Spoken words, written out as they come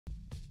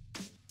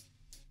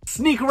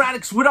Sneaker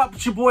addicts, what up?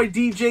 It's your boy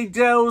DJ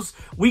Delz.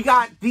 We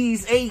got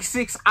these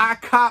Asics I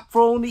cop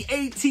for only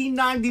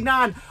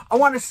 $18.99. I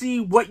want to see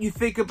what you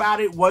think about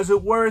it. Was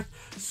it worth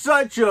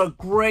such a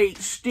great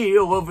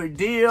steal of a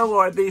deal,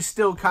 or are they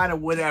still kind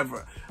of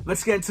whatever?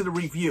 Let's get into the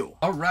review.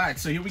 All right,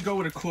 so here we go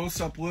with a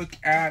close-up look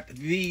at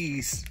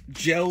these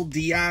gel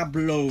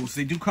Diablos.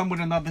 They do come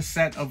with another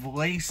set of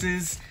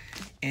laces,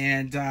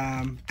 and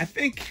I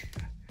think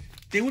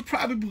they would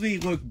probably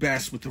look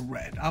best with the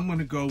red. I'm going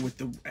to go with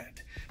the red.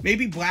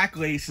 Maybe black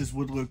laces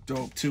would look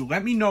dope too.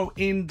 Let me know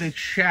in the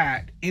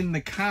chat, in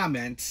the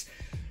comments,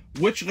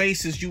 which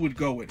laces you would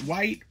go with.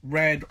 White,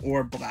 red,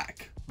 or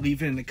black.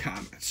 Leave it in the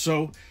comments.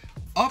 So,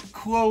 up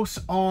close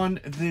on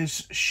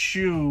this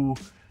shoe,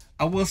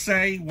 I will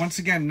say, once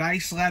again,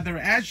 nice leather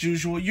as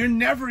usual. You're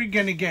never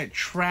going to get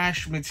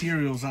trash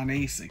materials on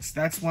Asics.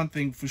 That's one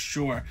thing for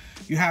sure.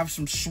 You have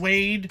some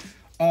suede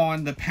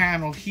on the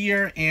panel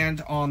here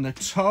and on the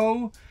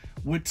toe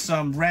with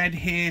some red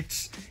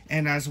hits,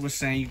 and as we're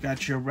saying, you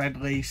got your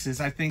red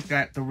laces. I think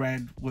that the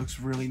red looks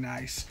really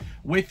nice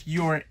with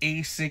your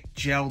Asics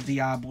Gel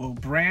Diablo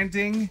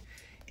branding,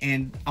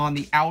 and on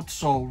the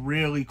outsole,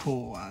 really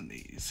cool on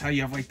these. How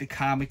you have like the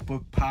comic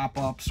book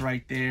pop-ups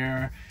right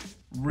there,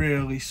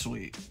 really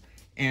sweet.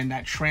 And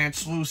that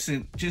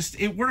translucent, just,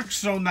 it works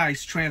so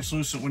nice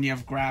translucent when you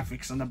have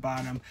graphics on the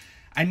bottom.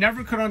 I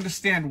never could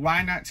understand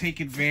why not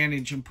take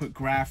advantage and put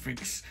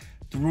graphics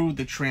through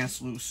the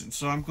translucent.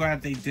 So I'm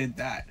glad they did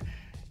that.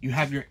 You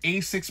have your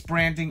Asics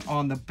branding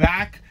on the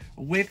back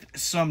with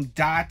some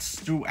dots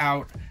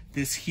throughout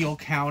this heel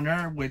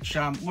counter, which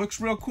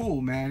looks real cool,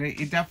 man.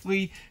 It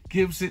definitely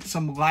gives it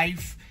some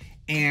life.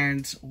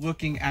 And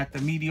looking at the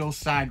medial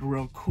side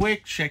real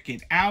quick, check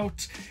it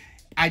out.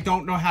 I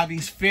don't know how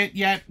these fit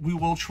yet. We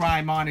will try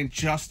them on in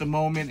just a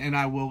moment, and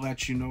I will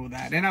let you know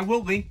that. And I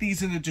will link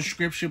these in the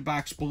description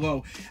box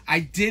below. I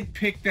did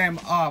pick them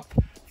up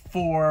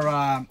for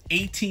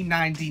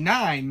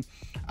 $18.99.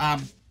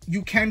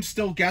 You can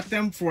still get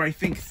them for, I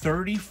think,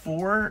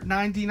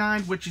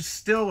 $34.99, which is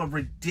still a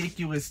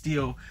ridiculous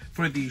deal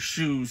for these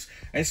shoes,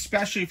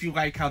 especially if you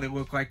like how they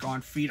look like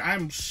on feet.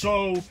 I'm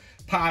so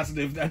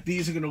positive that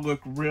these are going to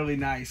look really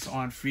nice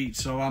on feet.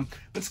 So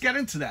let's get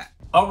into that.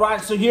 All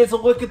right, so here's a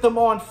look at them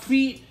on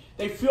feet.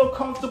 They feel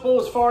comfortable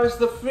as far as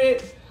the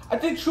fit. I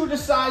think true to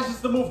size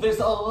is the move. There's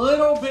a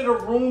little bit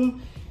of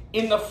room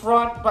in the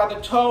front by the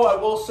toe, I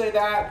will say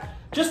that.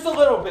 Just a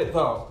little bit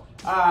though.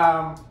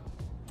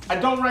 I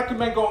don't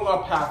recommend going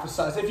up half a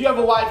size. If you have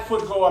a wide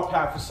foot, go up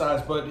half a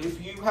size. But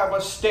if you have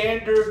a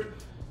standard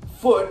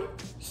foot,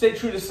 stay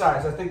true to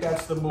size. I think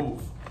that's the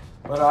move.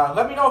 But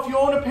let me know if you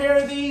own a pair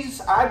of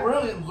these. I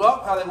really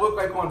love how they look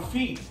like on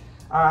feet.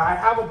 I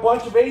have a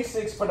bunch of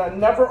Asics, but I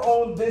never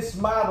owned this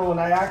model, and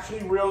I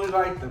actually really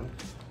like them.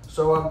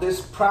 So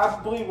this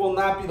probably will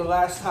not be the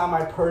last time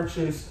I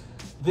purchase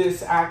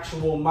this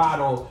actual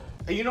model.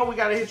 And you know we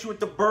gotta hit you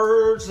with the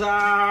birds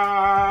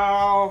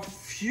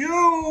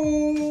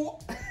few.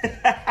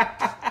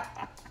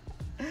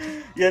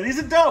 Yeah, these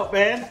are dope,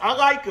 man. I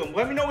like them.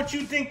 Let me know what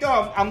you think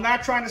though. I'm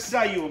not trying to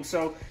sell you them,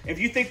 so if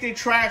you think they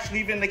trash,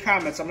 leave it in the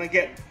comments. I'm gonna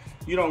get,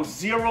 you know,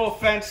 zero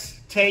offense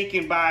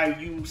taken by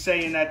you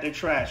saying that they're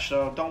trash,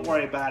 so don't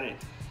worry about it.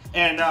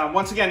 And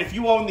once again, if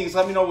you own these,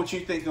 let me know what you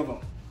think of them.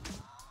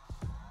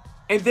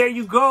 And there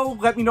you go.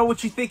 Let me know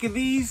what you think of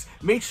these.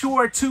 Make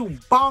sure to hit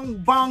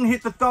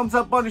the thumbs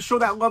up button. Show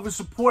that love and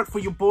support for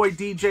your boy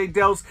DJ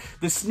Delz,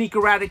 the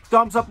sneaker addict.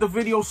 Thumbs up the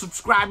video,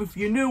 subscribe if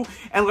you're new,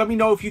 and let me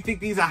know if you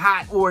think these are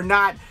hot or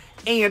not.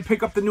 And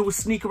pick up the newest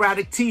Sneaker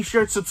Addict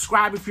t-shirt.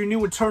 Subscribe if you're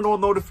new and turn all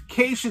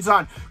notifications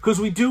on, because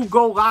we do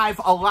go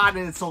live a lot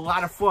and it's a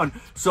lot of fun.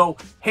 So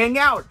hang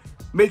out.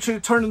 Make sure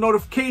to turn the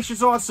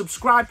notifications on.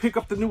 Subscribe. Pick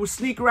up the newest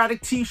Sneaker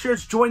Addict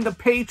t-shirts. Join the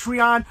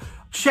Patreon.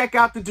 Check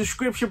out the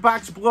description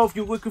box below if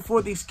you're looking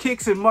for these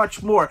kicks and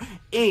much more.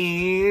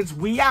 And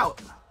we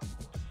out.